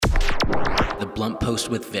The Blunt Post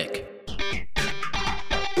with Vic.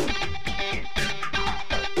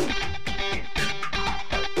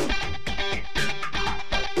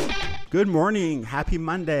 Good morning, happy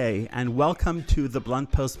Monday, and welcome to The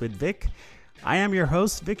Blunt Post with Vic. I am your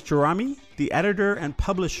host, Vic Gerami, the editor and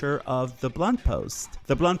publisher of The Blunt Post.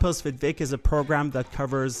 The Blunt Post with Vic is a program that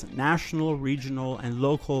covers national, regional, and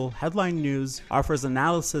local headline news, offers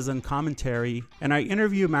analysis and commentary, and I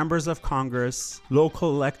interview members of Congress,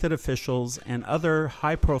 local elected officials, and other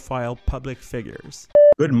high-profile public figures.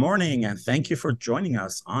 Good morning, and thank you for joining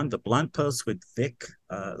us on The Blunt Post with Vic.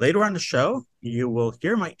 Later on the show, you will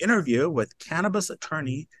hear my interview with cannabis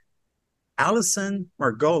attorney Allison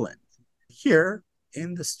Margolin, here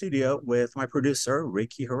in the studio with my producer,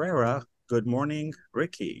 Ricky Herrera. Good morning,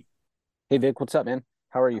 Ricky. Hey, Vic, what's up, man?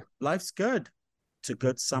 How are you? Life's good. It's a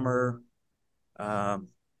good summer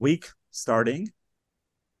week starting,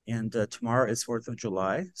 and tomorrow is 4th of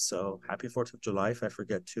July, so happy 4th of July if I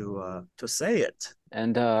forget to say it.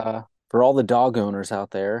 And for all the dog owners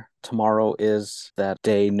out there, tomorrow is that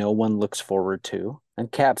day no one looks forward to, and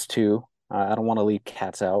cats too. I don't want to leave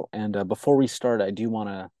cats out. And before we start, I do want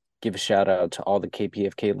to give a shout out to all the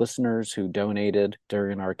KPFK listeners who donated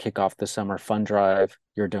during our Kickoff the Summer Fund Drive.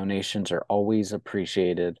 Your donations are always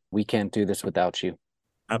appreciated. We can't do this without you.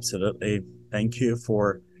 Absolutely. Thank you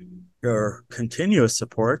for your continuous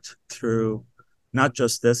support through not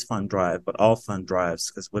just this fund drive, but all fund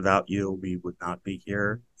drives, because without you, we would not be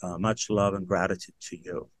here. Much love and gratitude to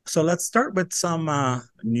you. So let's start with some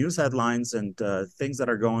news headlines and things that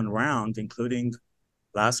are going around, including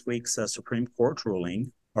last week's Supreme Court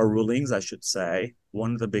ruling, or rulings, I should say.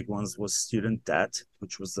 One of the big ones was student debt,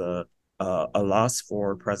 which was a loss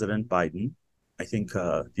for President Biden. I think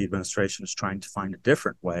the administration is trying to find a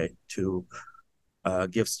different way to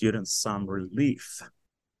give students some relief.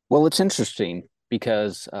 Well, it's interesting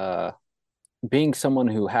because being someone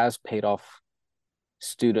who has paid off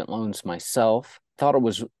student loans myself, thought it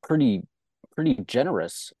was pretty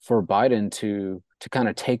generous for Biden to kind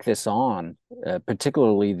of take this on,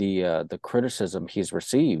 particularly the criticism he's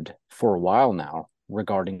received for a while now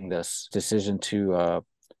regarding this decision to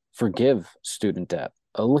forgive student debt.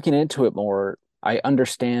 Looking into it more, I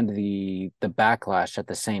understand the backlash at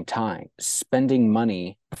the same time. Spending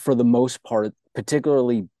money, for the most part,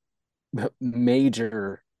 particularly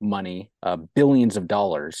major money, billions of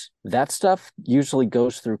dollars, that stuff usually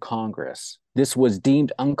goes through Congress. This was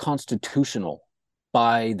deemed unconstitutional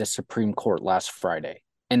by the Supreme Court last Friday.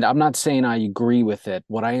 And I'm not saying I agree with it.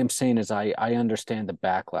 What I am saying is I understand the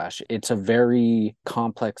backlash. It's a very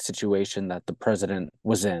complex situation that the president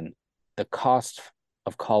was in. The cost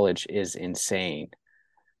of college is insane.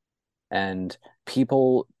 And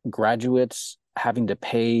graduates having to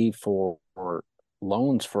pay for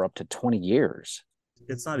loans for up to 20 years.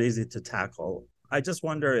 It's not easy to tackle. I just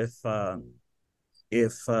wonder if a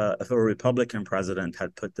Republican president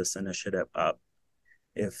had put this initiative up,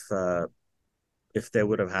 if they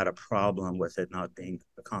would have had a problem with it not being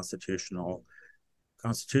constitutional.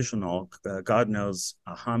 God knows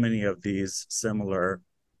how many of these similar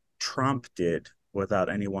Trump did without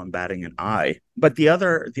anyone batting an eye. But the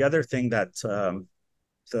other thing that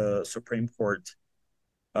the Supreme Court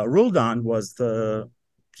ruled on was the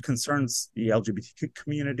concerns the LGBTQ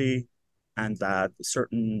community, and that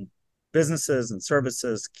certain businesses and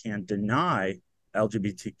services can deny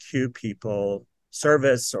LGBTQ people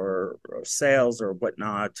service or sales or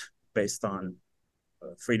whatnot based on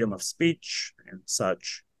freedom of speech and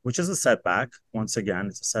such, which is a setback. Once again,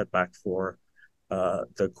 it's a setback for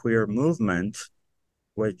the queer movement,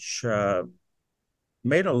 which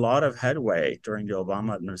made a lot of headway during the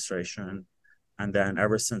Obama administration. And then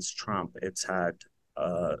ever since Trump, it's had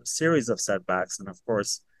a series of setbacks. And of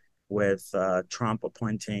course, with Trump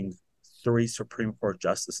appointing 3 Supreme Court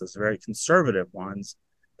justices, very conservative ones,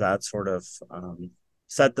 that sort of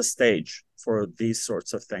set the stage for these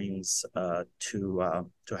sorts of things to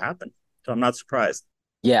happen. So I'm not surprised.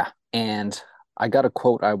 Yeah, and I got a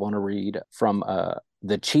quote I want to read from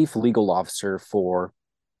the chief legal officer for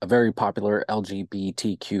a very popular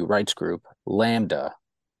LGBTQ rights group, Lambda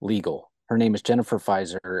Legal. Her name is Jennifer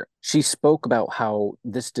Pfizer. She spoke about how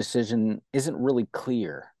this decision isn't really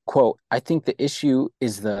clear. Quote, "I think the issue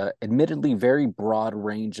is the admittedly very broad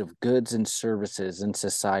range of goods and services in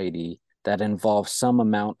society that involve some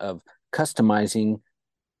amount of customizing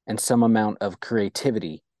and some amount of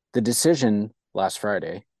creativity. The decision last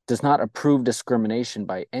Friday does not approve discrimination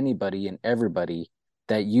by anybody and everybody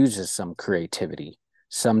that uses some creativity,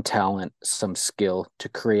 some talent, some skill to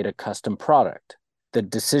create a custom product. The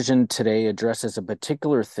decision today addresses a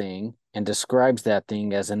particular thing and describes that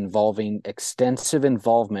thing as involving extensive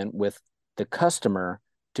involvement with the customer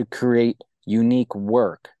to create unique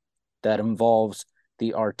work that involves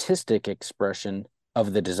the artistic expression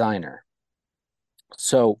of the designer.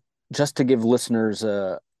 So, just to give listeners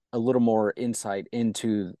a little more insight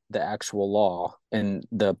into the actual law and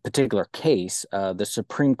the particular case, the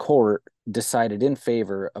Supreme Court decided in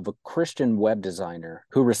favor of a Christian web designer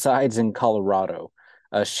who resides in Colorado.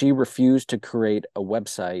 She refused to create a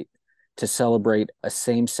website to celebrate a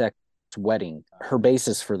same sex wedding. Her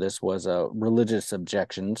basis for this was religious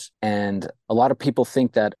objections. And a lot of people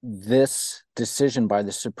think that this decision by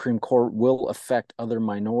the Supreme Court will affect other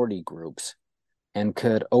minority groups and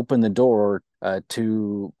could open the door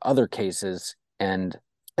to other cases and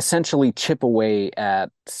essentially chip away at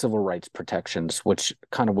civil rights protections, which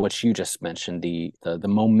kind of what you just mentioned, the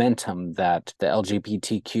momentum that the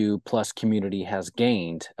LGBTQ plus community has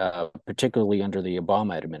gained, particularly under the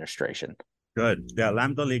Obama administration. Good. Yeah,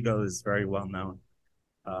 Lambda Legal is very well known.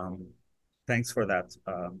 Um, Thanks for that,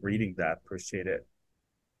 reading that. Appreciate it.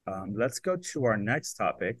 Let's go to our next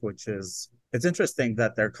topic, which is it's interesting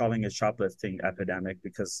that they're calling it shoplifting epidemic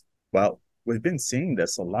because, well, we've been seeing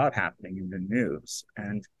this a lot happening in the news.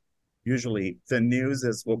 And usually the news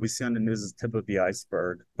is what we see on the news is tip of the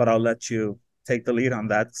iceberg. But I'll let you take the lead on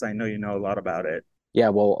that because I know you know a lot about it. Yeah,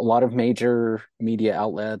 well, a lot of major media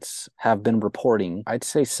outlets have been reporting, I'd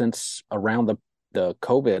say since around the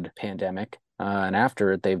COVID pandemic, and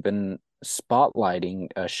after it, they've been spotlighting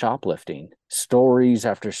shoplifting, stories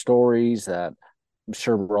after stories that I'm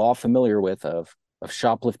sure we're all familiar with of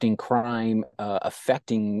shoplifting crime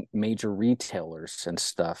affecting major retailers and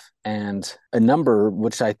stuff. And a number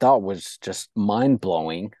which I thought was just mind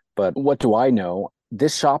blowing. But what do I know?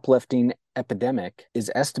 This shoplifting epidemic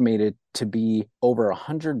is estimated to be over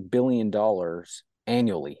 $100 billion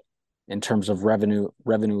annually in terms of revenue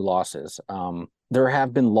losses. There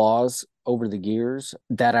have been laws over the years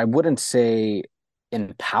that I wouldn't say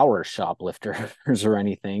empower shoplifters or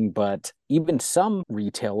anything, but even some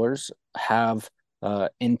retailers have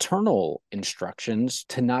internal instructions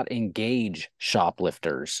to not engage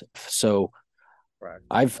shoplifters. So Correct.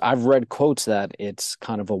 I've read quotes that it's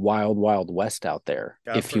kind of a wild west out there,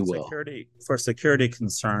 Yeah, if you will. for security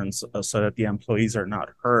concerns, so that the employees are not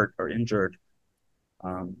hurt or injured.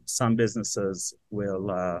 Some businesses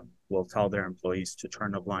will tell their employees to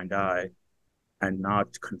turn a blind eye and not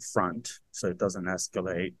confront, so it doesn't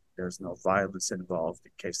escalate. There's no violence involved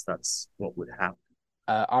in case that's what would happen.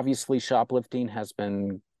 Obviously, shoplifting has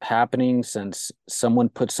been happening since someone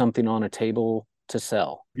put something on a table to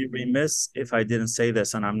sell. Be remiss if I didn't say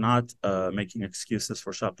this, and I'm not making excuses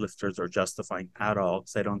for shoplifters or justifying at all,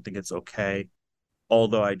 because I don't think it's okay.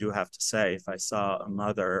 Although I do have to say, if I saw a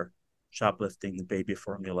mother shoplifting baby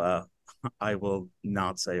formula, I will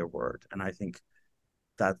not say a word. And I think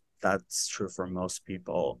that's true for most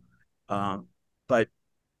people. But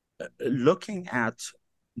looking at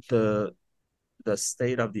the the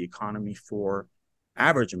state of the economy for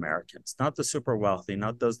average Americans, not the super wealthy,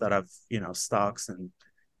 not those that have stocks and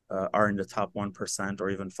are in the top 1% or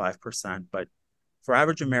even 5%, but for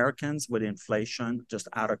average Americans with inflation just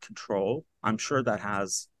out of control, I'm sure that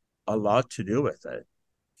has a lot to do with it.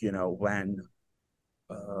 When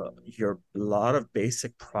your a lot of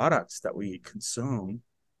basic products that we consume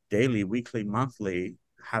daily, weekly, monthly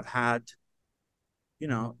have had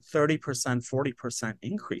 30%, 40%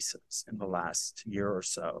 increases in the last year or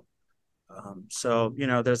so. So,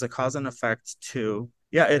 there's a cause and effect too.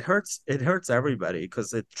 Yeah, it hurts everybody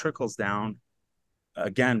because it trickles down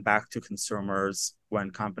again back to consumers. When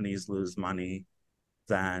companies lose money,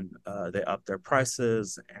 then they up their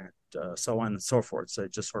prices and so on and so forth. So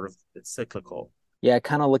it just sort of it's cyclical. Yeah, I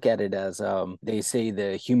kind of look at it as they say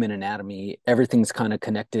the human anatomy, everything's kind of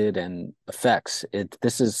connected and affects it.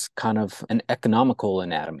 This is kind of an economical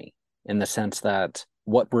anatomy in the sense that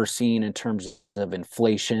what we're seeing in terms of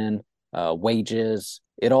inflation, wages,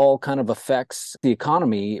 it all kind of affects the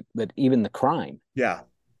economy, but even the crime. Yeah,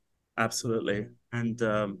 absolutely. And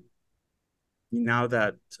now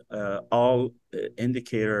that all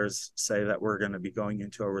indicators say that we're going to be going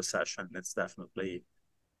into a recession, it's definitely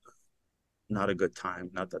not a good time.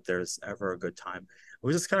 Not that there's ever a good time. It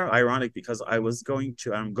was just kind of ironic because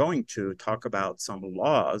I'm going to talk about some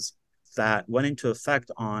laws that went into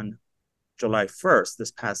effect on July 1st,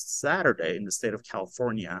 this past Saturday in the state of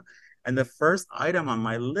California. And the first item on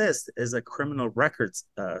my list is a criminal records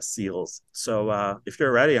seals. So if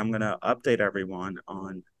you're ready, I'm going to update everyone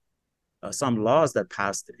on some laws that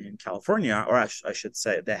passed in California, or I should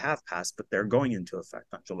say they have passed, but they're going into effect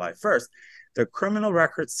on July 1st. The criminal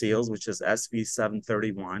record seals, which is SB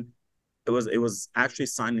 731, it was actually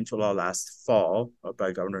signed into law last fall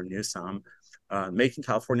by Governor Newsom. making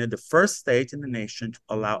California the first state in the nation to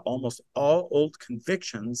allow almost all old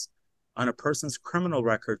convictions on a person's criminal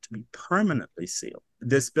record to be permanently sealed.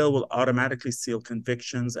 This bill will automatically seal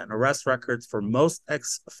convictions and arrest records for most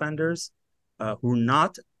ex-offenders who are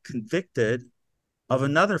not convicted of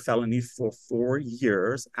another felony for 4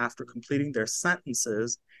 years after completing their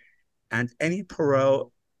sentences, and any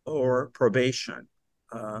parole or probation.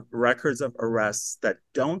 Records of arrests that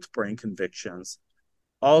don't bring convictions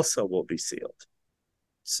also will be sealed.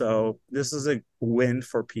 So this is a win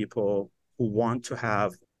for people who want to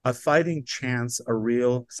have a fighting chance, a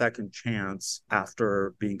real second chance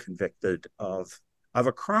after being convicted of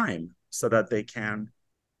a crime, so that they can,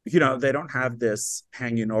 they don't have this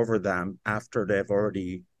hanging over them after they've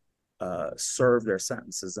already served their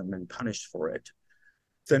sentences and been punished for it.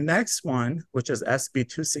 The next one, which is SB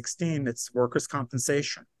 216, it's workers'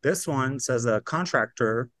 compensation. This one says a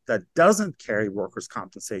contractor that doesn't carry workers'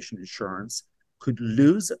 compensation insurance could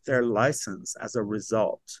lose their license as a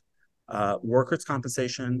result. Workers'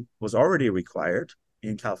 compensation was already required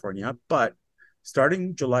in California, but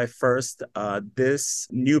starting July 1st, this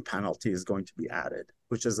new penalty is going to be added,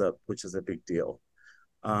 which is a big deal.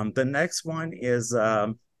 The next one is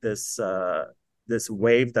this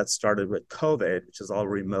wave that started with COVID, which is all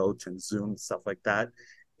remote and Zoom, stuff like that.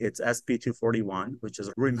 It's SB 241, which is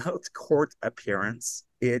a remote court appearance.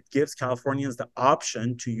 It gives Californians the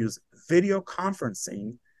option to use video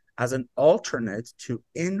conferencing as an alternate to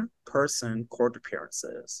in-person court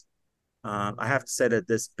appearances. I have to say that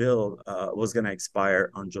this bill was going to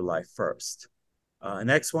expire on July 1st.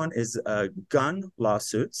 Next one is gun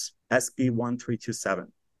lawsuits, SB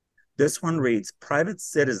 1327. This one reads, private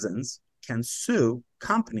citizens can sue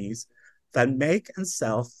companies that make and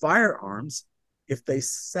sell firearms if they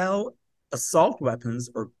sell assault weapons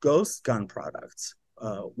or ghost gun products,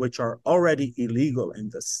 which are already illegal in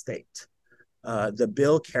the state. The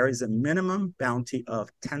bill carries a minimum bounty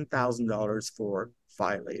of $10,000 for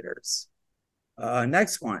violators.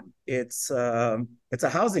 Next one, it's a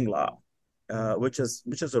housing law, which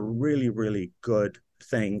is a really, really good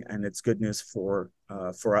thing, and it's good news for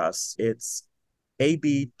us. It's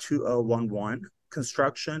AB 2011,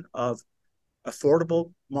 construction of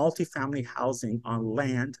affordable multifamily housing on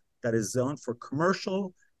land that is zoned for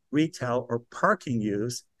commercial, retail, or parking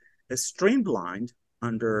use is streamlined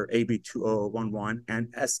under AB 2011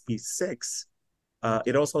 and SB 6.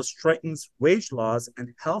 It also straightens wage laws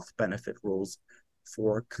and health benefit rules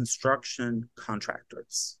for construction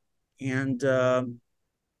contractors. And the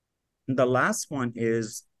last one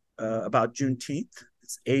is about Juneteenth.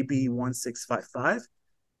 It's AB 1655.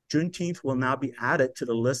 Juneteenth will now be added to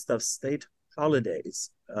the list of state holidays.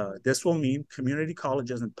 This will mean community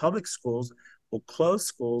colleges and public schools will close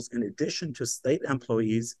schools in addition to state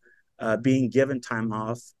employees being given time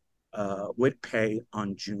off with pay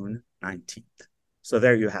on June 19th. So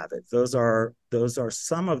there you have it. Those are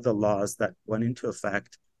some of the laws that went into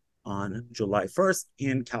effect on July 1st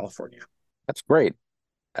in California. That's great.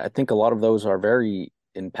 I think a lot of those are very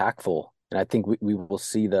impactful, and I think we will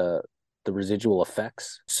see the residual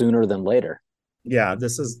effects sooner than later. Yeah,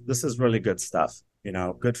 this is really good stuff.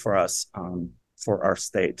 Good for us, for our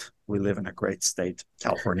state. We live in a great state,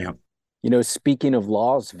 California. Speaking of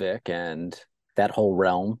laws, Vic, and that whole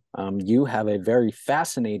realm, you have a very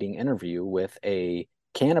fascinating interview with a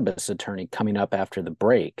cannabis attorney coming up after the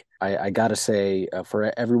break. I gotta say,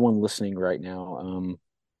 for everyone listening right now,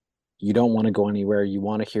 you don't want to go anywhere. You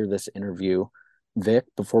want to hear this interview. Vic,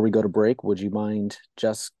 before we go to break, would you mind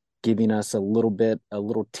just giving us a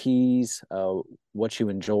little tease, what you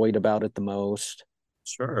enjoyed about it the most?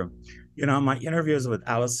 Sure. My interview is with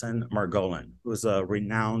Allison Margolin, who's a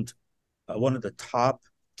renowned, one of the top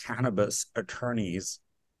cannabis attorneys.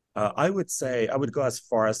 I would go as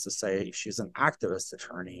far as to say she's an activist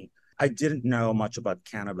attorney. I didn't know much about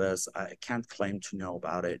cannabis. I can't claim to know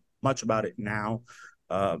much about it now.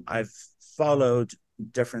 I've followed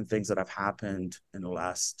different things that have happened in the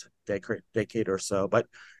last decade or so, but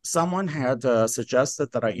someone had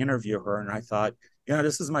suggested that I interview her, and I thought,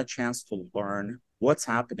 this is my chance to learn what's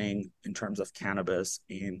happening in terms of cannabis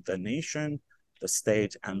in the nation, the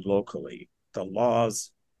state, and locally. The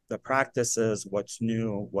laws, the practices, what's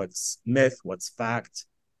new, what's myth, what's fact,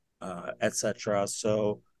 etc.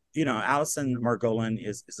 So, Allison Margolin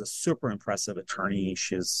is a super impressive attorney.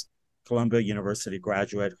 She's Columbia University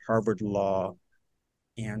graduate, Harvard Law,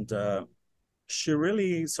 and she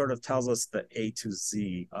really sort of tells us the A to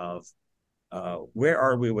Z of where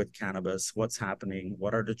are we with cannabis, what's happening,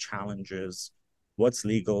 what are the challenges, what's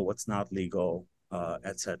legal, what's not legal,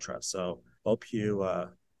 etc. So hope you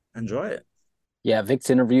enjoy it. Yeah, Vic's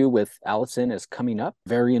interview with Allison is coming up.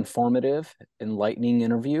 Very informative, enlightening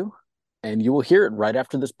interview, and you will hear it right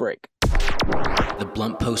after this break. The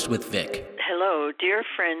Blunt Post with Vic. Hello, dear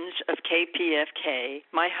friends of KPFK.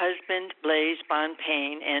 My husband, Blaze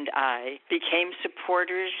Bonpane, and I became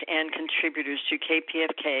supporters and contributors to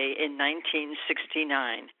KPFK in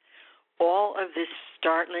 1969. All of these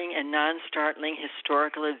startling and non-startling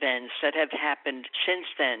historical events that have happened since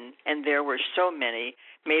then, and there were so many,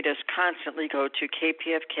 made us constantly go to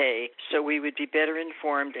KPFK so we would be better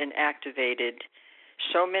informed and activated.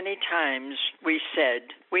 So many times we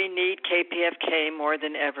said, we need KPFK more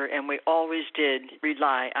than ever, and we always did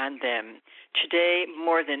rely on them. Today,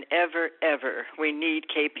 more than ever, we need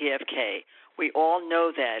KPFK. We all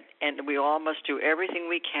know that, and we all must do everything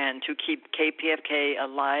we can to keep KPFK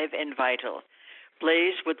alive and vital.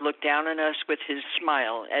 Blaze would look down on us with his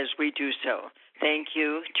smile as we do so. Thank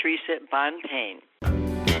you, Teresa Bonpane.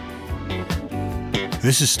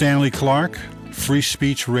 This is Stanley Clark. Free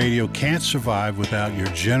Speech Radio can't survive without your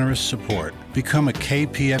generous support. Become a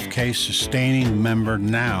KPFK sustaining member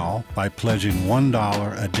now by pledging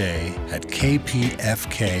 $1 a day at kpfk.org.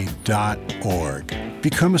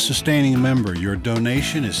 Become a sustaining member. Your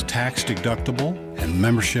donation is tax deductible and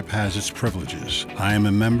membership has its privileges. I am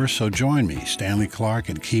a member, so join me, Stanley Clark,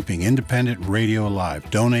 in keeping independent radio alive.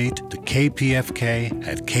 Donate to KPFK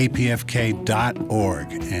at kpfk.org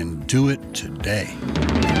and do it today.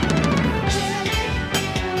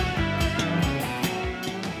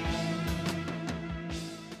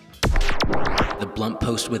 The Blunt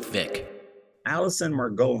Post with Vic. Allison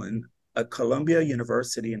Margolin, a Columbia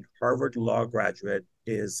University and Harvard Law graduate,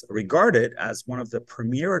 is regarded as one of the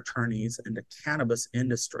premier attorneys in the cannabis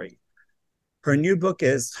industry. Her new book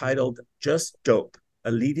is titled Just Dope, a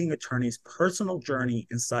leading attorney's personal journey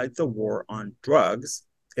inside the war on drugs.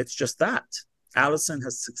 It's just that. Allison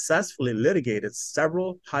has successfully litigated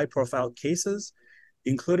several high-profile cases,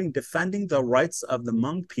 including defending the rights of the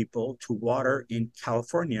Hmong people to water in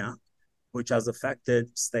California, which has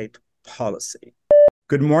affected state policy.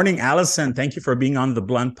 Good morning, Allison. Thank you for being on the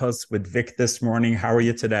Blunt Post with Vic this morning. How are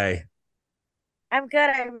you today? I'm good.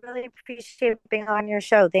 I really appreciate being on your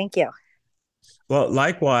show. Thank you. Well,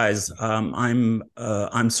 likewise, I'm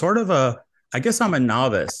sort of I guess I'm a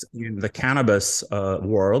novice in the cannabis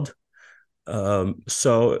world.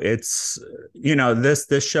 So it's,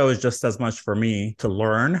 this show is just as much for me to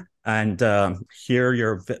learn and hear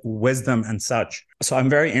your wisdom and such. So I'm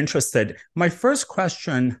very interested. My first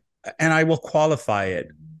question, and I will qualify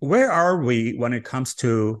it, where are we when it comes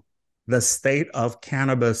to the state of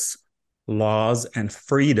cannabis laws and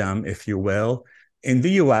freedom, if you will, in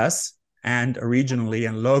the US and regionally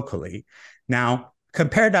and locally? Now,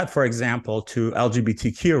 compare that, for example, to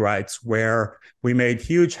LGBTQ rights, where we made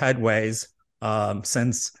huge headways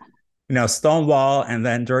since Stonewall, and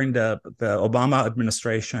then during the Obama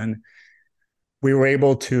administration, we were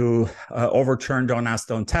able to overturn Don't Ask,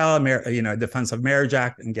 Don't Tell, Defense of Marriage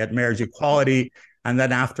Act, and get marriage equality. And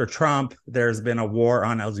then after Trump, there's been a war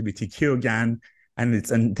on LGBTQ again, and it's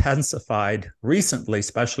intensified recently,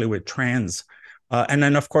 especially with trans. And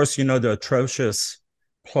then, of course, the atrocious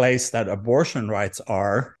place that abortion rights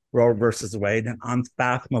are, Roe versus Wade, an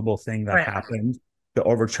unfathomable thing that happened to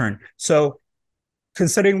overturn. So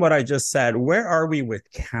considering what I just said, where are we with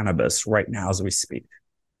cannabis right now as we speak?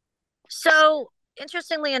 So,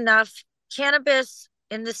 interestingly enough, cannabis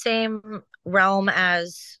in the same realm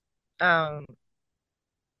as LGBTQ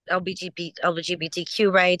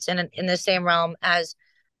rights and in the same realm as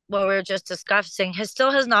what we were just discussing has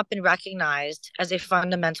not been recognized as a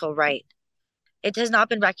fundamental right. It has not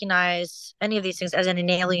been recognized, any of these things, as an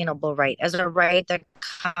inalienable right, as a right that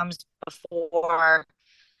comes before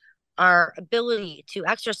our ability to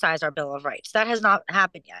exercise our Bill of Rights. That has not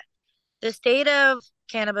happened yet. The state of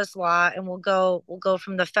cannabis law, and we'll go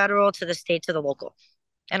from the federal to the state to the local.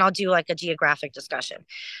 And I'll do like a geographic discussion.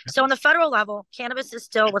 So on the federal level, cannabis is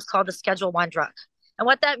still what's called a Schedule I drug. And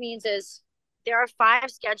what that means is there are 5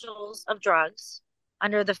 schedules of drugs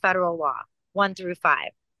under the federal law, 1 through 5.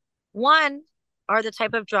 1 are the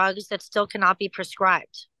type of drugs that still cannot be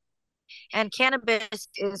prescribed. And cannabis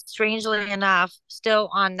is, strangely enough, still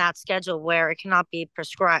on that schedule where it cannot be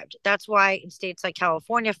prescribed. That's why in states like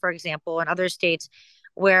California, for example, and other states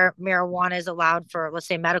where marijuana is allowed for, let's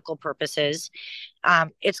say, medical purposes,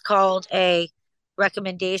 it's called a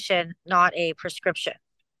recommendation, not a prescription,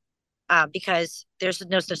 because there's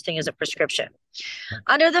no such thing as a prescription.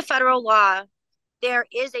 Under the federal law, there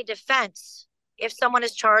is a defense if someone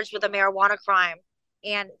is charged with a marijuana crime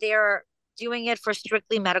and they're doing it for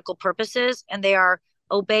strictly medical purposes and they are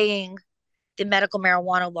obeying the medical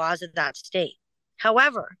marijuana laws of that state.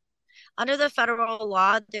 However, Under the federal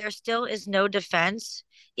law, there still is no defense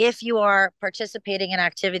if you are participating in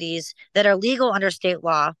activities that are legal under state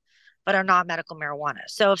law, but are not medical marijuana.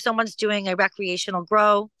 So if someone's doing a recreational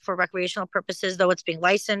grow for recreational purposes, though it's being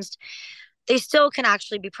licensed, they still can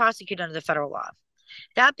actually be prosecuted under the federal law.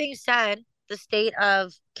 That being said, the state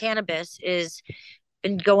of cannabis is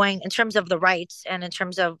been going in terms of the rights and in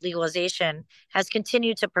terms of legalization has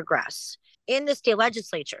continued to progress in the state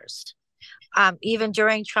legislatures, even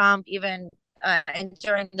during Trump, even and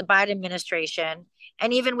during the Biden administration,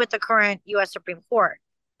 and even with the current U.S. Supreme Court.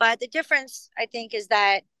 But the difference, I think, is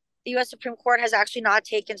that the U.S. Supreme Court has actually not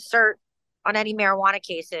taken cert on any marijuana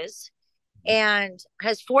cases and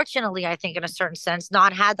has fortunately, I think, in a certain sense,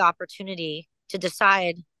 not had the opportunity to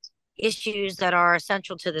decide issues that are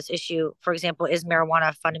essential to this issue. For example, is marijuana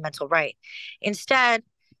a fundamental right? Instead,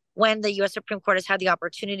 when the U.S. Supreme Court has had the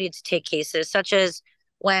opportunity to take cases, such as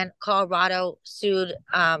when Colorado sued,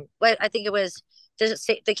 I think it was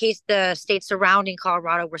the case, the states surrounding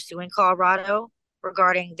Colorado were suing Colorado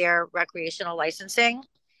regarding their recreational licensing.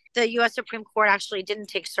 The U.S. Supreme Court actually didn't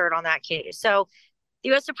take cert on that case. So the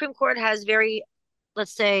U.S. Supreme Court has very,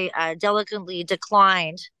 let's say, delicately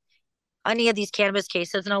declined any of these cannabis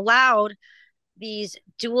cases and allowed these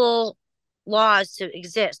dual laws to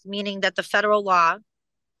exist, meaning that the federal law,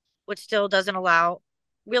 which still doesn't allow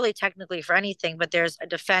really technically for anything, but there's a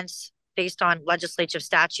defense based on legislative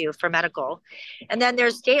statute for medical. And then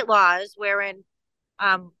there's state laws wherein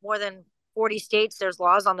more than 40 states, there's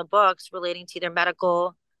laws on the books relating to either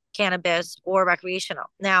medical, cannabis, or recreational.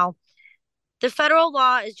 Now, the federal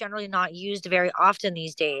law is generally not used very often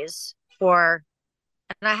these days for,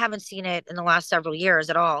 and I haven't seen it in the last several years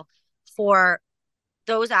at all, for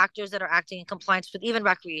those actors that are acting in compliance with even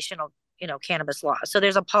recreational, cannabis law. So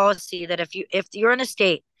there's a policy that if you're in a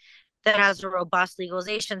state that has a robust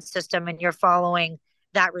legalization system and you're following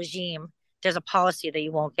that regime, there's a policy that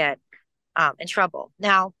you won't get in trouble.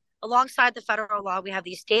 Now, alongside the federal law, we have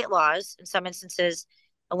these state laws, in some instances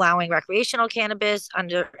allowing recreational cannabis,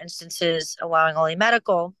 under instances allowing only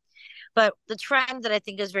medical. But the trend that I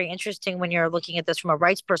think is very interesting when you're looking at this from a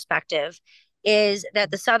rights perspective is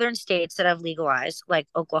that the southern states that have legalized, like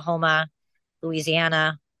Oklahoma,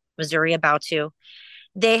 Louisiana, Missouri about to,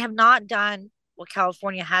 they have not done what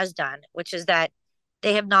California has done, which is that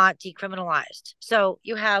they have not decriminalized. So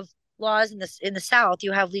you have laws in the South,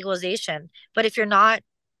 you have legalization, but if you're not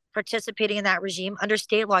participating in that regime under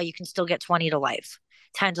state law, you can still get 20 to life,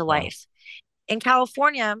 10 to life. In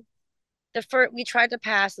California, we tried to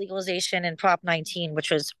pass legalization in Prop 19,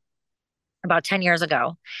 which was about 10 years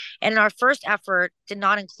ago. And our first effort did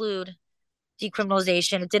not include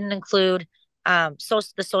decriminalization. It didn't include the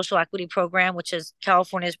social equity program, which is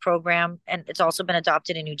California's program. And it's also been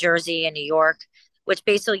adopted in New Jersey and New York, which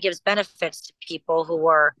basically gives benefits to people who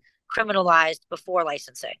were criminalized before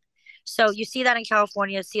licensing. So you see that in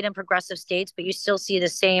California, see it in progressive states, but you still see the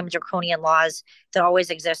same draconian laws that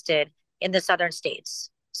always existed in the southern states.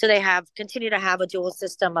 So they continue to have a dual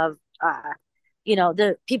system of,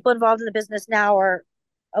 the people involved in the business now are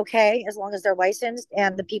okay as long as they're licensed,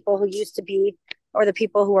 and the people who used to be, or the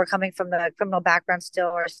people who are coming from the criminal background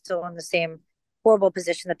are still in the same horrible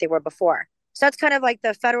position that they were before. So that's kind of like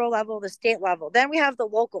the federal level, the state level. Then we have the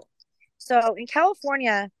local. So in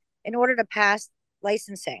California, in order to pass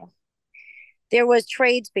licensing, there was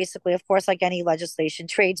trades, basically, of course, like any legislation,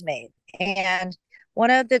 trades made. And one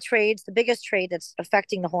of the trades, the biggest trade that's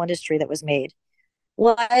affecting the whole industry that was made,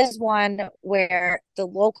 was one where the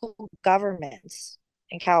local governments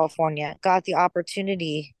in California got the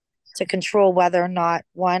opportunity to control whether or not,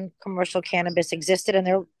 one, commercial cannabis existed in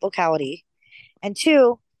their locality, and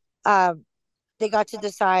two, they got to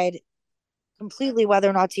decide completely whether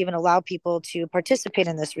or not to even allow people to participate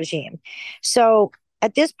in this regime. So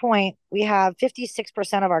at this point, we have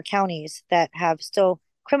 56% of our counties that have still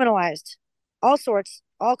criminalized all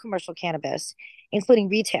commercial cannabis, including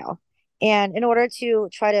retail. And in order to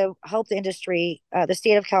try to help the industry, the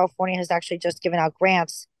state of California has actually just given out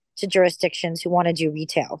grants to jurisdictions who want to do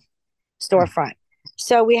retail storefront.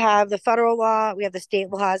 So we have the federal law, we have the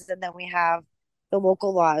state laws, and then we have the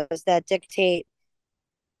local laws that dictate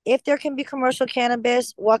if there can be commercial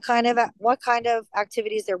cannabis, what kind of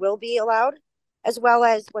activities there will be allowed, as well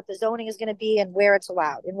as what the zoning is going to be and where it's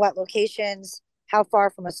allowed, in what locations, how far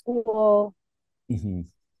from a school. Mm-hmm.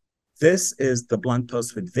 This is the Blunt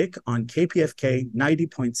Post with Vic on KPFK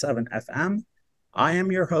 90.7 FM. I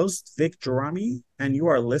am your host, Vic Gerami, and you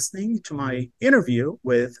are listening to my interview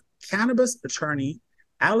with cannabis attorney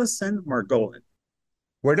Allison Margolin.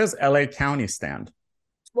 Where does LA County stand?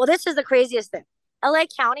 Well, this is the craziest thing. LA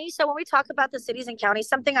County. So when we talk about the cities and counties,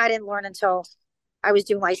 something I didn't learn until I was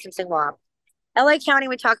doing licensing law. LA County,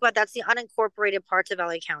 we talk about, that's the unincorporated parts of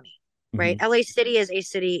LA County, right? Mhm. LA City is a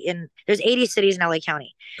city there's 80 cities in LA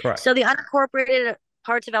County. Correct. So the unincorporated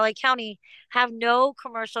parts of LA County have no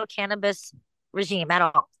commercial cannabis regime at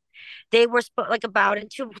all. They were like about in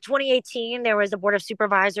 2018, there was a board of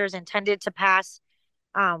supervisors intended to pass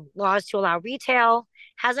laws to allow retail.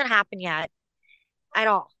 Hasn't happened yet at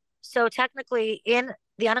all. So technically, in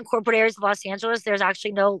the unincorporated areas of Los Angeles, there's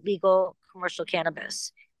actually no legal commercial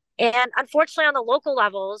cannabis. And unfortunately, on the local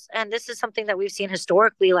levels, and this is something that we've seen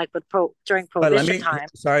historically, like with during But Prohibition time.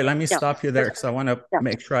 let me Yeah. stop you there because I want to Yeah.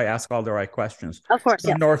 make sure I ask all the right questions. Of course, So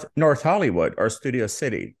yeah. North Hollywood or Studio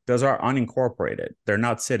City, those are unincorporated. They're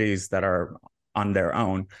not cities that are on their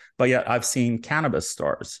own, but yet I've seen cannabis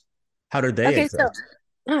stores. How do they Okay, exist?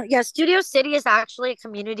 so yeah, Studio City is actually a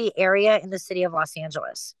community area in the city of Los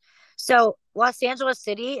Angeles. So Los Angeles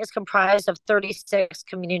City is comprised of 36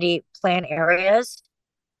 community plan areas,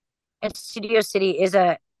 and Studio City is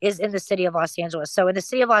in the city of Los Angeles. So in the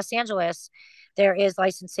city of Los Angeles, there is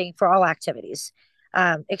licensing for all activities,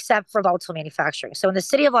 except for volatile manufacturing. So in the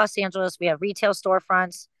city of Los Angeles, we have retail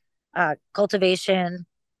storefronts, cultivation,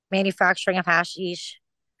 manufacturing of hashish,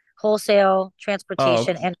 wholesale,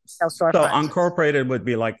 transportation, and retail So storefronts. unincorporated would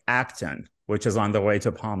be like Acton, which is on the way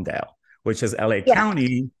to Palmdale, which is LA Yeah.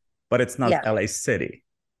 County, but it's not Yeah. LA City.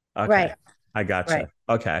 Okay. Right. I gotcha. Right.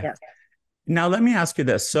 Okay. Yeah. Now, let me ask you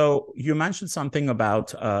this. So you mentioned something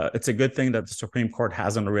about it's a good thing that the Supreme Court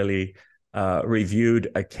hasn't really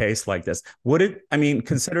reviewed a case like this. Would it, I mean,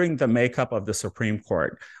 considering the makeup of the Supreme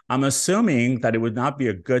Court, I'm assuming that it would not be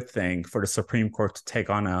a good thing for the Supreme Court to take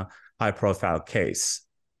on a high profile case.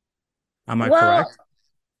 Am I correct?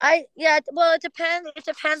 Well, it depends. It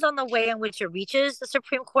depends on the way in which it reaches the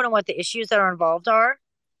Supreme Court and what the issues that are involved are.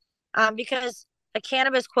 Because a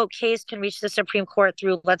cannabis quote case can reach the Supreme Court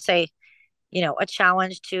through, let's say, a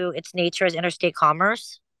challenge to its nature as interstate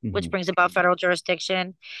commerce, which brings about federal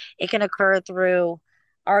jurisdiction. It can occur through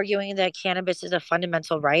arguing that cannabis is a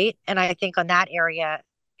fundamental right. And I think on that area,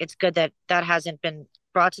 it's good that that hasn't been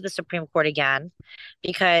brought to the Supreme Court again,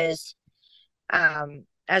 because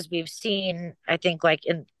as we've seen, I think like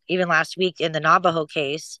even last week in the Navajo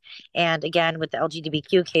case, and again with the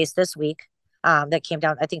LGBTQ case this week, that came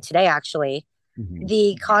down, I think today actually,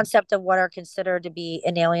 the concept of what are considered to be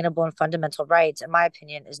inalienable and fundamental rights, in my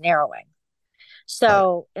opinion, is narrowing.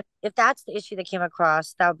 So if that's the issue that came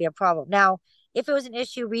across, that would be a problem. Now, if it was an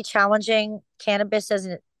issue re-challenging cannabis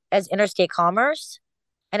as interstate commerce,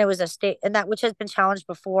 and it was a state, and that which has been challenged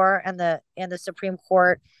before, and the Supreme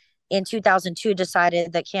Court in 2002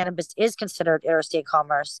 decided that cannabis is considered interstate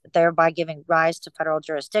commerce, thereby giving rise to federal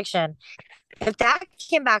jurisdiction. If that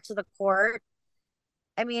came back to the court,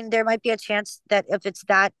 I mean, there might be a chance that if it's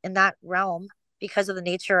that in that realm, because of the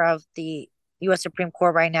nature of the U.S. Supreme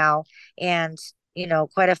Court right now, and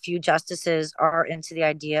quite a few justices are into the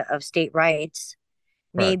idea of state rights,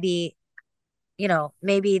 maybe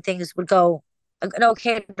things would go an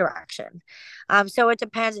okay direction. So it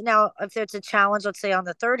depends. Now, if there's a challenge, let's say on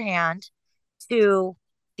the third hand, to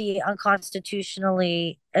the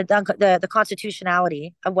the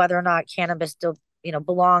constitutionality of whether or not cannabis still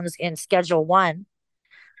belongs in Schedule 1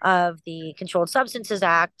 of the Controlled Substances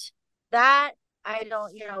Act, that I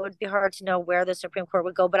don't, it would be hard to know where the Supreme Court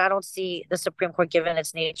would go, but I don't see the Supreme Court, given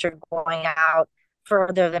its nature, going out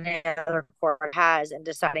further than any other court has and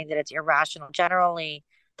deciding that it's irrational. Generally,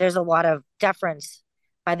 there's a lot of deference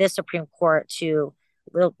by this Supreme Court to,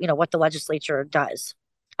 what the legislature does.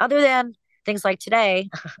 Other than things like today,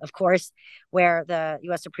 of course, where the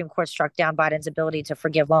U.S. Supreme Court struck down Biden's ability to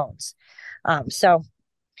forgive loans. So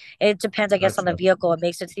it depends, I guess, on the vehicle it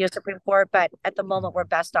makes it to the U.S. Supreme Court. But at the moment, we're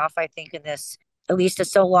best off, I think, in this, at least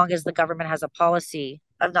as so long as the government has a policy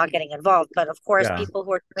of not getting involved. But of course, people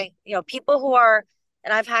who are doing, people who are,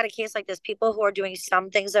 and I've had a case like this, people who are doing some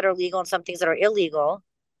things that are legal and some things that are illegal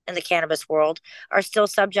in the cannabis world are still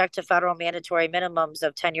subject to federal mandatory minimums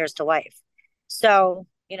of 10 years to life. So,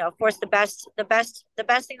 of course, the best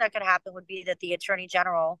thing that could happen would be that the Attorney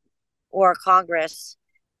General or Congress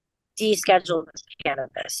deschedule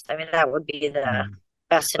cannabis. I mean, that would be the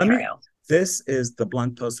best scenario. This is the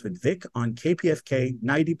Blunt Post with Vic on KPFK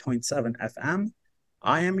 90.7 FM.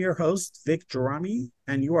 I am your host, Vic Gerami,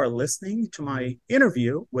 and you are listening to my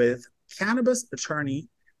interview with cannabis attorney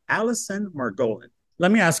Allison Margolin.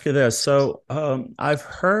 Let me ask you this. So I've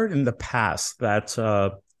heard in the past that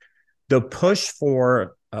the push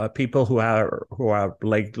for people who have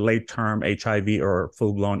late term HIV or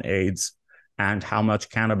full blown AIDS, and how much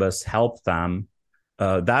cannabis helped them,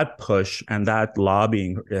 that push and that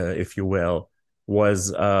lobbying, if you will, was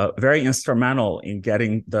very instrumental in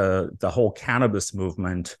getting the whole cannabis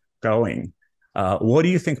movement going. What do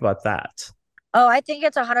you think about that? Oh, I think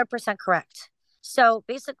it's 100% correct. So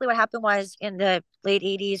basically, what happened was in the late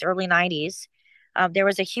 80s, early 90s, there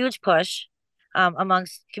was a huge push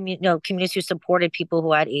amongst communities who supported people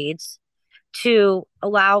who had AIDS to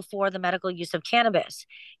allow for the medical use of cannabis.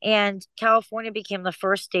 And California became the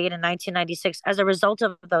first state in 1996 as a result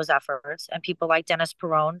of those efforts and people like Dennis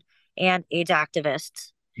Peron and AIDS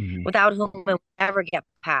activists, without whom it would never get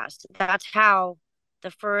passed. That's how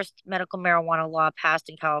the first medical marijuana law passed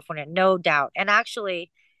in California, no doubt. And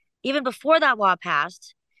actually, even before that law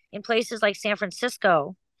passed, in places like San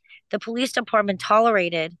Francisco, the police department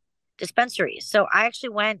tolerated dispensaries. So I actually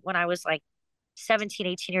went when I was like 17,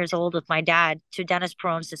 18 years old with my dad to Dennis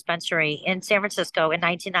Peron's dispensary in San Francisco in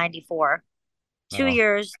 1994, 2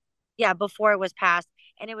 years, yeah, before it was passed.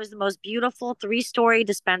 And it was the most beautiful 3-story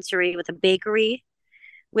dispensary with a bakery,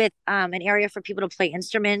 with an area for people to play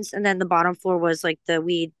instruments. And then the bottom floor was like the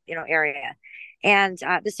weed, area. And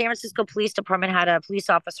the San Francisco Police Department had a police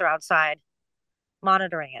officer outside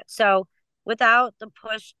monitoring it. So without the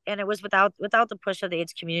push, and it was without the push of the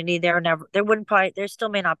AIDS community, there still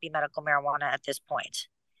may not be medical marijuana at this point.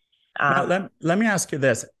 Now, let me ask you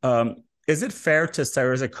this. Is it fair to say,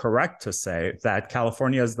 or is it correct to say that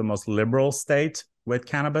California is the most liberal state with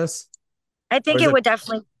cannabis? I think it would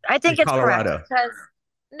definitely, I think it's correct. Because,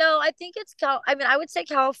 no, I think I would say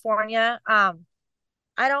California. I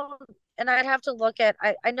don't, and I'd have to look at,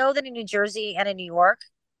 I know that in New Jersey and in New York,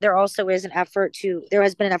 there has been an effort to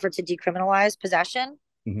decriminalize possession,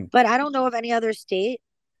 but I don't know of any other state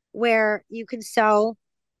where you can sell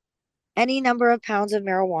any number of pounds of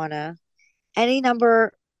marijuana,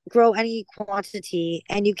 grow any quantity,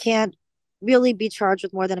 and you can't really be charged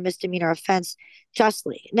with more than a misdemeanor offense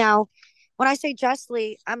justly. Now, when I say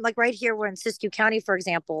justly, I'm like right here, we're in Siskiyou County, for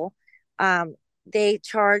example. They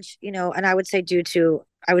charge, and I would say due to,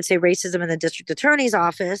 racism in the district attorney's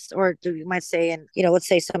office, or you might say, and, let's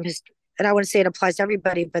say and I wouldn't say it applies to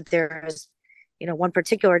everybody, but there's, one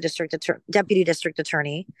particular deputy district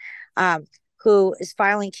attorney, who is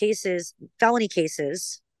filing felony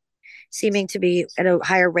cases, seeming to be at a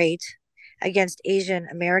higher rate against Asian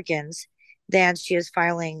Americans than she is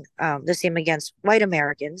filing the same against white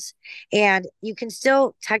Americans. And you can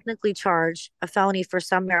still technically charge a felony for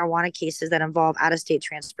some marijuana cases that involve out-of-state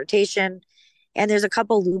transportation. And there's a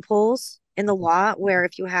couple loopholes in the law where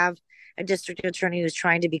if you have a district attorney who's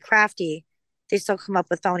trying to be crafty, they still come up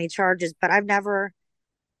with felony charges. But I've never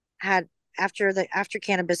had, after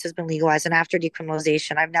cannabis has been legalized and after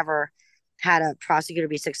decriminalization, I've never had a prosecutor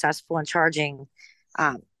be successful in charging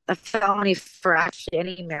a felony for actually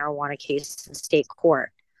any marijuana case in state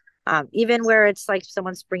court. Even where it's like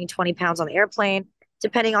someone's bringing 20 pounds on the airplane,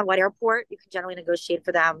 depending on what airport, you can generally negotiate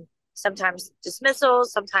for them. Sometimes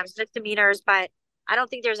dismissals, sometimes misdemeanors, but I don't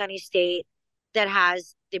think there's any state that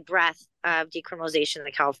has the breadth of decriminalization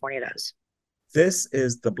that California does. This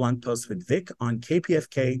is the Blunt Post with Vic on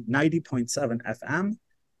KPFK 90.7 FM.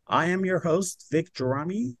 I am your host, Vic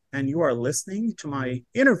Gerami, and you are listening to my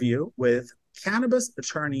interview with cannabis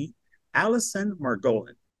attorney Allison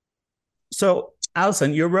Margolin. So,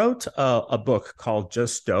 Allison, you wrote a book called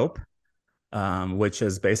Just Dope, which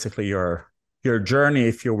is basically your journey,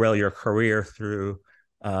 if you will, your career through,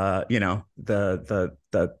 the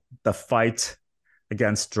fight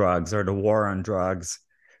against drugs, or the war on drugs,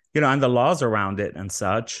 and the laws around it and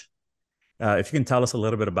such. If you can tell us a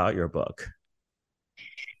little bit about your book.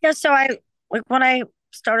 Yeah, so when I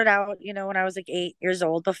started out, when I was like 8 years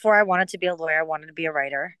old, before I wanted to be a lawyer, I wanted to be a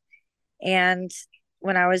writer. And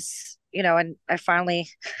when I was, and I finally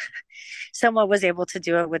somewhat was able to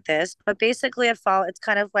do it with this, but basically it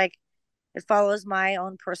follows my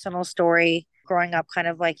own personal story growing up kind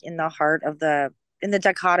of like in the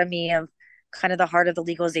dichotomy of kind of the heart of the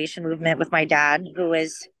legalization movement with my dad, who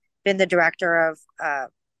has been the director of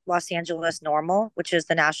Los Angeles NORML, which is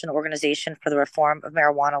the National Organization for the Reform of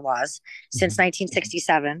Marijuana Laws, since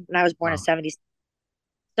 1967. And I was born in 70.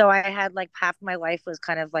 So I had like half of my life was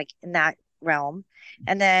kind of like in that realm.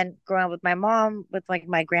 And then growing up with my mom, with like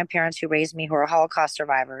my grandparents who raised me, who are Holocaust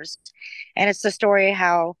survivors. And it's the story of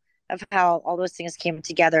how all those things came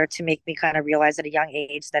together to make me kind of realize at a young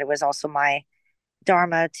age that it was also my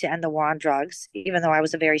dharma to end the war on drugs, even though I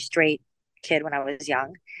was a very straight kid when I was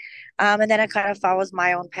young. And then it kind of follows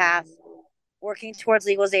my own path, working towards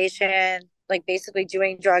legalization, like basically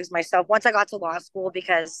doing drugs myself once I got to law school,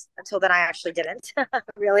 because until then I actually didn't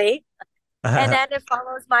really. And then it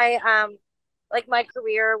follows my my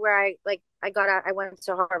career where I went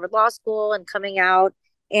to Harvard Law School, and coming out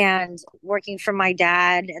and working for my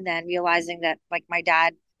dad, and then realizing that like my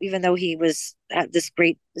dad, even though he was this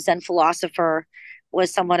great Zen philosopher,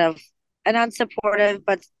 was somewhat of an unsupportive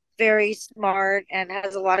but very smart and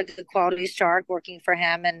has a lot of good qualities. Shark working for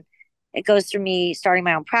him, and it goes through me starting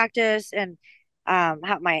my own practice and how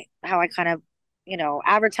I kind of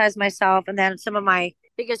advertise myself, and then some of my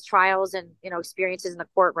biggest trials and experiences in the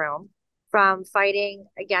courtroom from fighting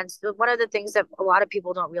against one of the things that a lot of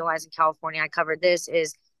people don't realize in California. I covered this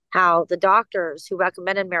is how the doctors who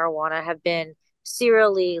recommended marijuana have been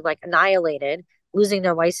serially like annihilated, losing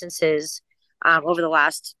their licenses over the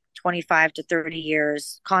last 25 to 30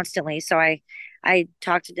 years constantly. So I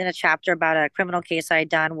talked in a chapter about a criminal case I had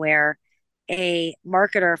done where a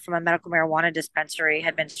marketer from a medical marijuana dispensary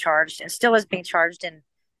had been charged and still is being charged in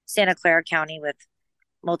Santa Clara County with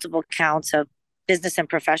multiple counts of business and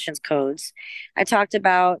professions codes. I talked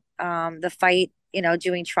about the fight,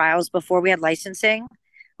 doing trials before we had licensing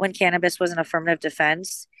when cannabis was an affirmative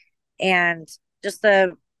defense, and just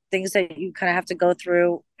the things that you kind of have to go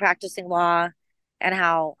through practicing law, and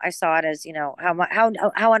how I saw it as,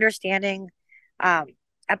 how understanding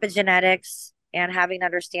epigenetics and having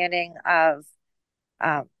understanding of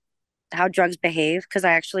um, how drugs behave. Because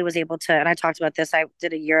I actually was able to, and I talked about this, I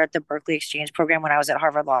did a year at the Berkeley Exchange program when I was at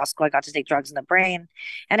Harvard Law School. I got to take drugs in the brain,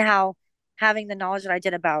 and how having the knowledge that I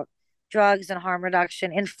did about drugs and harm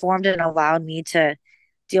reduction informed and allowed me to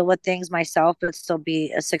deal with things myself, but still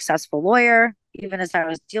be a successful lawyer, even as I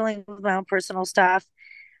was dealing with my own personal stuff.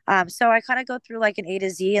 So I kind of go through like an A to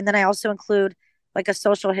Z, and then I also include like a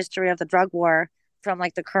social history of the drug war from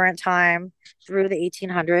like the current time through the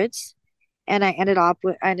 1800s. And I ended off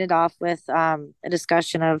with a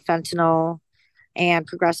discussion of fentanyl and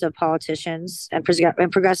progressive politicians and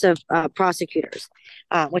progressive prosecutors,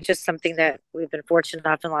 which is something that we've been fortunate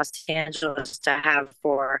enough in Los Angeles to have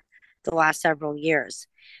for the last several years.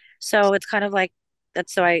 So it's kind of like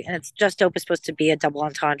that's so I and it's just dope is supposed to be a double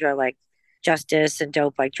entendre, like justice and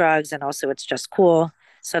dope like drugs, and also it's just cool.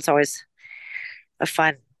 So it's always a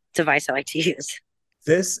fun device I like to use.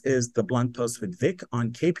 This is the Blunt Post with Vic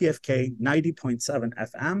on KPFK 90.7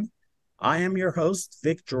 FM. I am your host,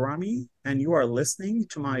 Vic Gerami, and you are listening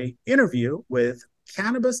to my interview with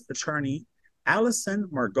cannabis attorney Allison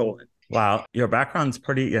Margolin. Wow, your background's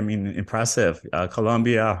pretty, impressive.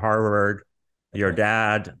 Columbia, Harvard, your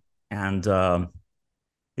dad, and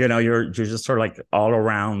you're just sort of like all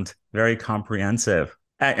around very comprehensive,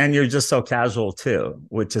 and you're just so casual too,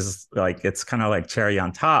 which is like it's kind of like cherry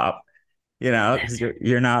on top.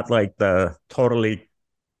 You're not like the totally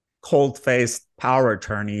cold-faced power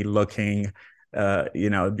attorney looking.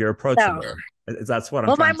 You're approachable. So, That's what I'm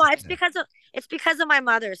well, my trying mom. to It's say. because of my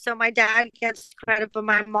mother. So my dad gets credit, but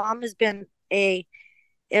my mom has been a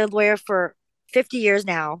lawyer for 50 years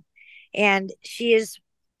now, and she is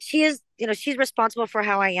she's responsible for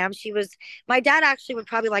how I am. My dad actually would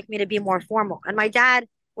probably like me to be more formal, and my dad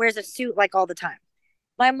wears a suit like all the time.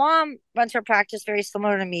 My mom runs her practice very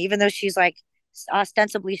similar to me, even though she's like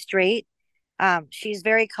ostensibly straight. She's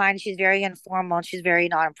very kind, she's very informal, and she's very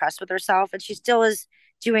not impressed with herself, and she still is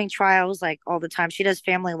doing trials like all the time. She does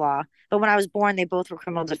family law, but when I was born they both were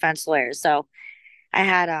criminal defense lawyers. So I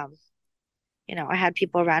had I had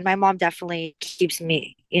people around. My mom definitely keeps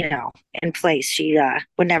me, in place. She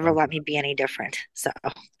would never let me be any different. So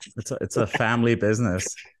It's a family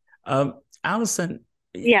business. Allison,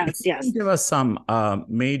 yes, can you yes. give us some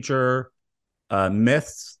major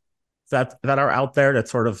myths that are out there that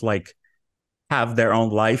sort of like have their own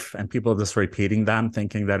life and people just repeating them,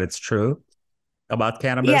 thinking that it's true about Yeah,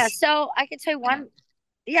 cannabis? so I can tell you one.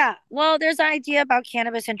 Yeah, well, there's an idea about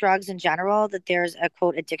cannabis and drugs in general that there's a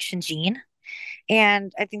quote addiction gene.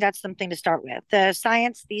 And I think that's something to start with. The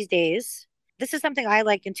science these days, this is something I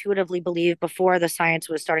like intuitively believe before the science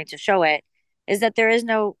was starting to show it, is that there is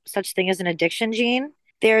no such thing as an addiction gene.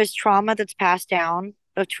 There is trauma that's passed down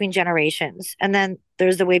between generations. And then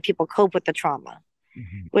there's the way people cope with the trauma,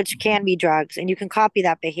 Mhm. which can be drugs. And you can copy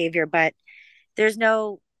that behavior, but there's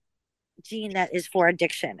no gene that is for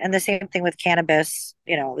addiction. And the same thing with cannabis,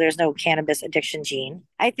 there's no cannabis addiction gene.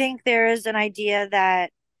 I think there is an idea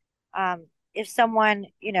that if someone,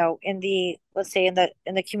 in the let's say in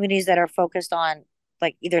the communities that are focused on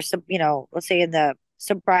like either let's say in the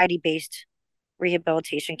sobriety based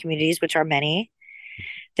rehabilitation communities, which are many,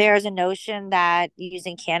 there's a notion that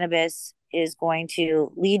using cannabis is going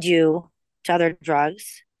to lead you to other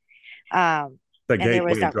drugs. The And there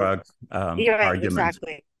was gateway that. drug You're right, argument.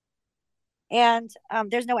 exactly. And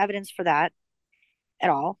there's no evidence for that at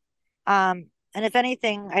all. And if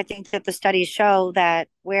anything, I think that the studies show that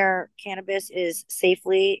where cannabis is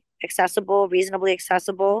safely accessible, reasonably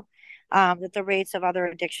accessible, that the rates of other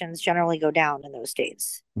addictions generally go down in those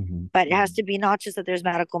states. But it has to be not just that there's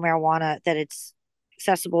medical marijuana, that it's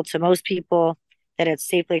accessible to most people, that it's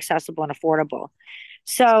safely accessible and affordable.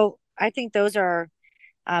 So I think those are,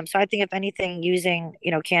 so I think if anything, using,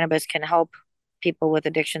 cannabis can help people with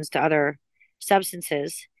addictions to other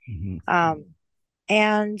substances.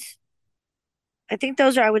 And I think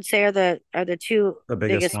those I would say are the two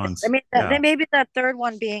biggest ones. I mean, then maybe the third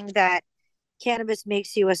one being that cannabis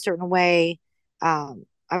makes you a certain way. I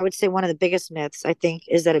would say one of the biggest myths, I think,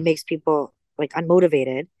 is that it makes people like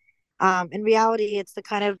unmotivated. In reality, it's the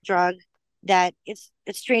kind of drug that it's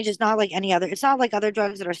strange. It's not like any other. It's not like other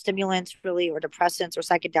drugs that are stimulants, really, or depressants or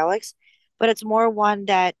psychedelics, but it's more one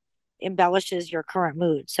that embellishes your current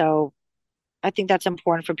mood. So I think that's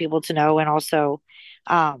important for people to know, and also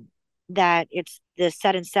that it's the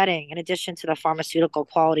set and setting, in addition to the pharmaceutical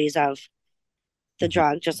qualities of the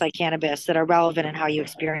drug, just like cannabis, that are relevant in how you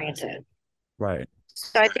experience it. Right.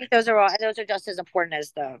 So I think those are just as important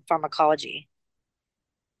as the pharmacology.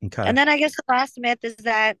 Okay. And then I guess the last myth is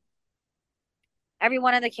that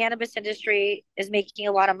everyone in the cannabis industry is making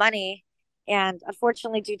a lot of money. And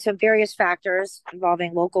unfortunately, due to various factors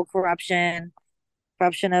involving local corruption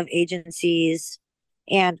of agencies,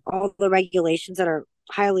 and all the regulations that are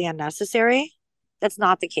highly unnecessary, that's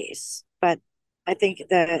not the case. But I think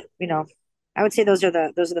that, I would say those are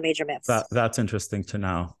the major myths. That's interesting to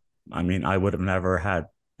know. I mean, I would have never had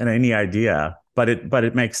any idea, but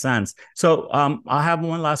it makes sense. So I have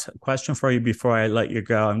one last question for you before I let you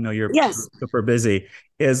go. I know you're super busy.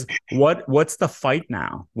 Is what's the fight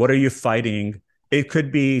now? What are you fighting? It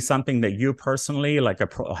could be something that you personally, like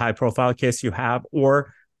a high profile case you have,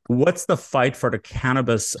 or what's the fight for the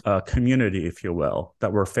cannabis community, if you will,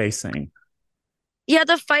 that we're facing? Yeah,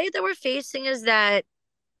 the fight that we're facing is that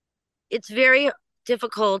it's very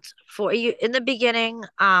difficult for you in the beginning.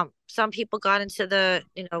 Some people got into the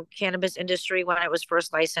cannabis industry when it was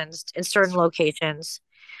first licensed in certain locations,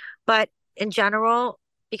 but in general,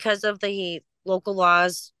 because of the local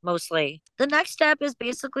laws, mostly the next step is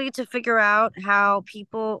basically to figure out how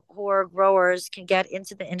people who are growers can get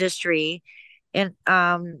into the industry in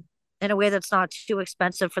a way that's not too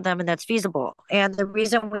expensive for them and that's feasible. And the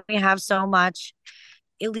reason we have so much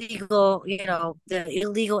illegal, the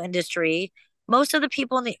illegal industry, most of the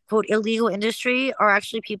people in the quote illegal industry are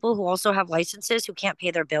actually people who also have licenses who can't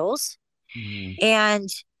pay their bills. And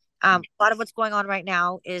a lot of what's going on right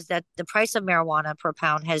now is that the price of marijuana per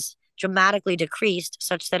pound has dramatically decreased,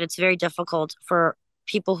 such that it's very difficult for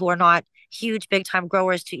people who are not huge, big time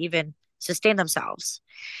growers to even sustain themselves.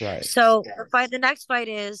 Right. So the next fight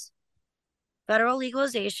is federal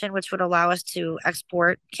legalization, which would allow us to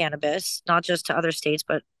export cannabis, not just to other states,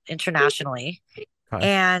 but internationally. Okay.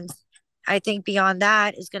 And I think beyond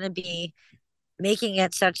that is going to be making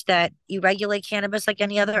it such that you regulate cannabis like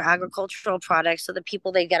any other agricultural product. So the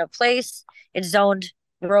people, they get a place, it's zoned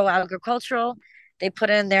rural agricultural, they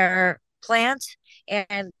put in their plant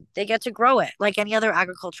and they get to grow it like any other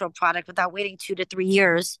agricultural product without waiting 2 to 3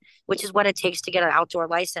 years, which is what it takes to get an outdoor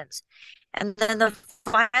license. And then the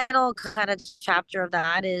final kind of chapter of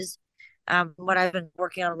that is what I've been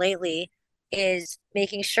working on lately is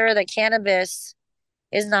making sure that cannabis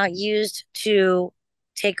is not used to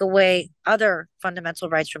take away other fundamental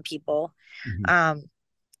rights from people,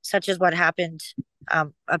 such as what happened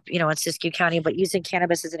up, in Siskiyou County, but using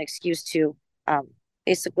cannabis as an excuse to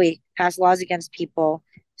basically pass laws against people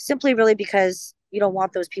simply really because you don't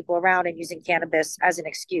want those people around, and using cannabis as an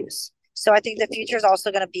excuse. So I think the future is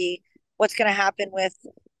also going to be what's going to happen with,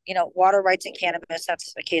 water rights in cannabis.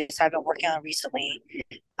 That's a case I've been working on recently.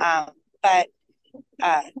 But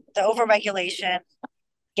the overregulation,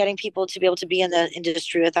 getting people to be able to be in the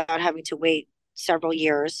industry without having to wait several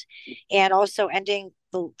years, and also ending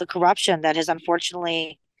the corruption that has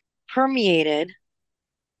unfortunately permeated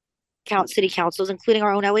city councils, including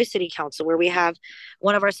our own LA City Council, where we have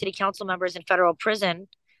one of our city council members in federal prison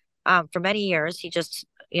for many years. He just,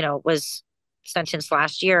 was sentenced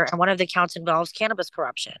last year, and one of the counts involves cannabis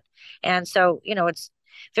corruption. And so, it's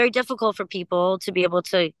very difficult for people to be able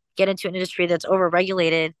to get into an industry that's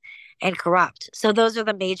overregulated and corrupt. So those are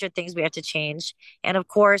the major things we have to change. And of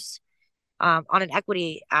course, on an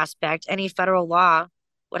equity aspect, any federal law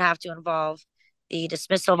would have to involve the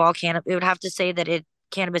dismissal of all cannabis. It would have to say that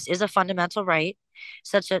cannabis is a fundamental right,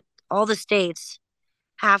 such that all the states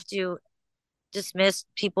have to dismiss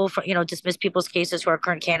people's cases who are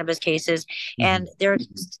current cannabis cases. And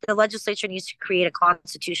the legislature needs to create a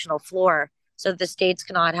constitutional floor so that the states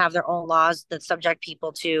cannot have their own laws that subject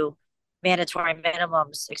people to mandatory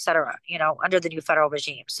minimums, et cetera, under the new federal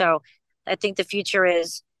regime. So I think the future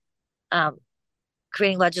is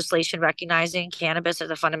creating legislation recognizing cannabis as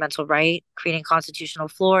a fundamental right, creating constitutional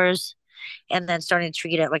floors, and then starting to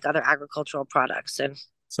treat it like other agricultural products. And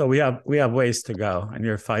so we have ways to go, and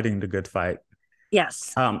you're fighting the good fight.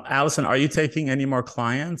 yes. Allison, are you taking any more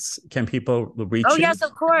clients? Can people reach you? Oh, yes,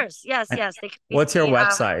 of course. Yes. They can What's your me,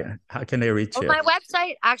 website? How can they reach you? My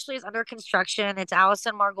website actually is under construction. It's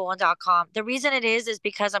AllisonMargolin.com. The reason it is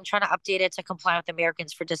because I'm trying to update it to comply with the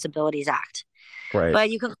Americans for Disabilities Act. Great.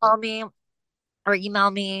 But you can call me or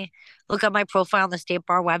email me. Look up my profile on the State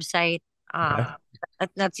Bar website.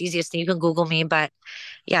 That's easiest. You can Google me. But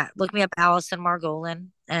yeah, look me up, Allison Margolin,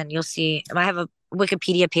 and you'll see. I have a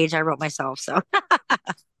Wikipedia page I wrote myself. So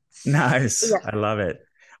nice. Yeah. I love it.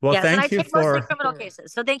 Well, yes, thank you for mostly criminal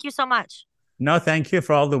cases. So thank you so much. No, thank you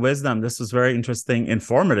for all the wisdom. This was very interesting,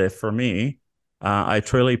 informative for me. I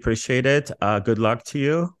truly appreciate it. Good luck to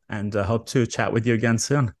you, and hope to chat with you again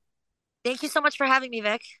soon. Thank you so much for having me,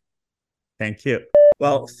 Vic. Thank you.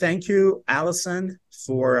 Well, thank you, Allison,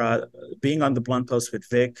 for being on the Blunt Post with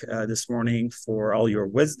Vic this morning, for all your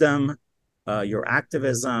wisdom, your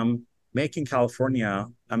activism, making California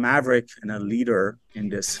a maverick and a leader in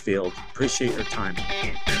this field. Appreciate your time.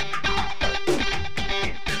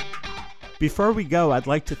 Before we go, I'd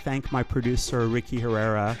like to thank my producer, Ricky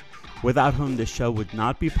Herrera, without whom this show would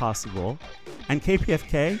not be possible, and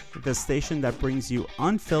KPFK, the station that brings you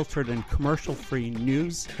unfiltered and commercial-free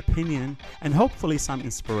news, opinion, and hopefully some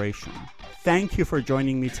inspiration. Thank you for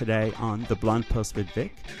joining me today on The Blunt Post with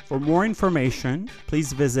Vic. For more information,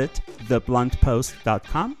 please visit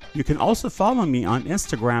thebluntpost.com. You can also follow me on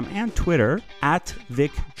Instagram and Twitter at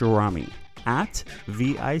Vic Gerami, at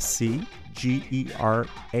VIC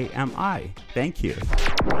Gerami. Thank you.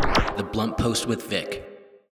 The Blunt Post with Vic.